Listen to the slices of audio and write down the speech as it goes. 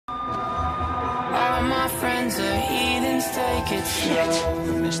my friends are heathens, take it slow.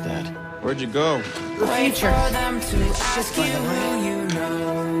 I missed that. Where'd you go? The Wait future. for them to ask you who you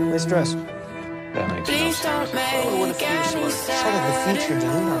know. Nice dress. That makes no Please sense. don't make any Shut up, the future, do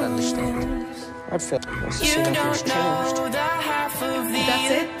you not sad understand? I'd feel nice to You see nothing's don't know changed. the half of the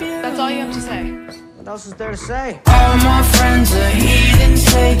That's it? That's all you have to say? What else is there to say? All my friends are heathens,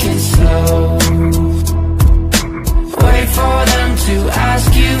 take it slow. Wait for them to ask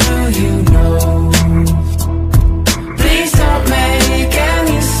you who you know. Please don't make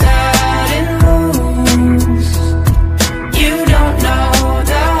any sudden moves. You don't know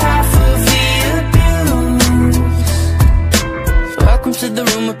the half of the abuse. Welcome to the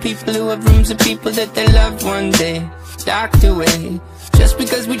room of people who have rooms of people that they loved one day docked away. Just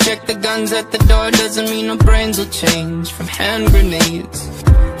because we check the guns at the door doesn't mean our brains will change from hand grenades.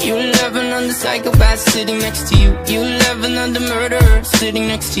 You laughing on the psychopath sitting next to you. You laughing on the murderer sitting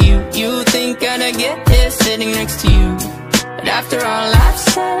next to you. You think I'd get here sitting next to you. But after all I've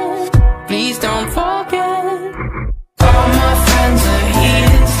said, please don't forget. All my friends are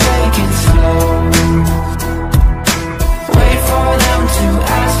heathens, take it slow. Wait for them to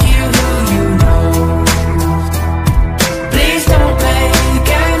ask you who you know. Please don't make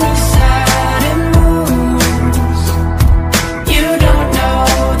any sudden moves. You don't know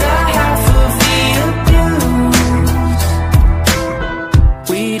the half of the abuse.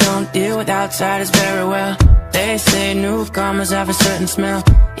 We don't deal with outsiders very well. They say newcomers have a certain smell.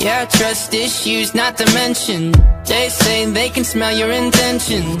 Yeah, trust issues not to mention. They say they can smell your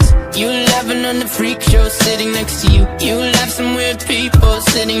intentions. You laughing on the freak show sitting next to you. You laugh some weird people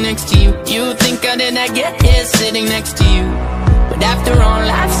sitting next to you. You think how did I get here sitting next to you. But after all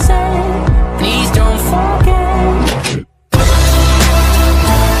I've said, please don't forget.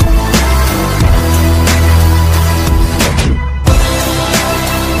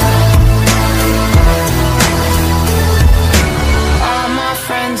 All my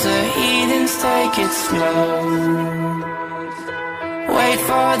friends are heathens, take it slow. Wait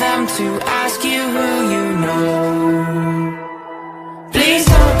for them to ask you who you know.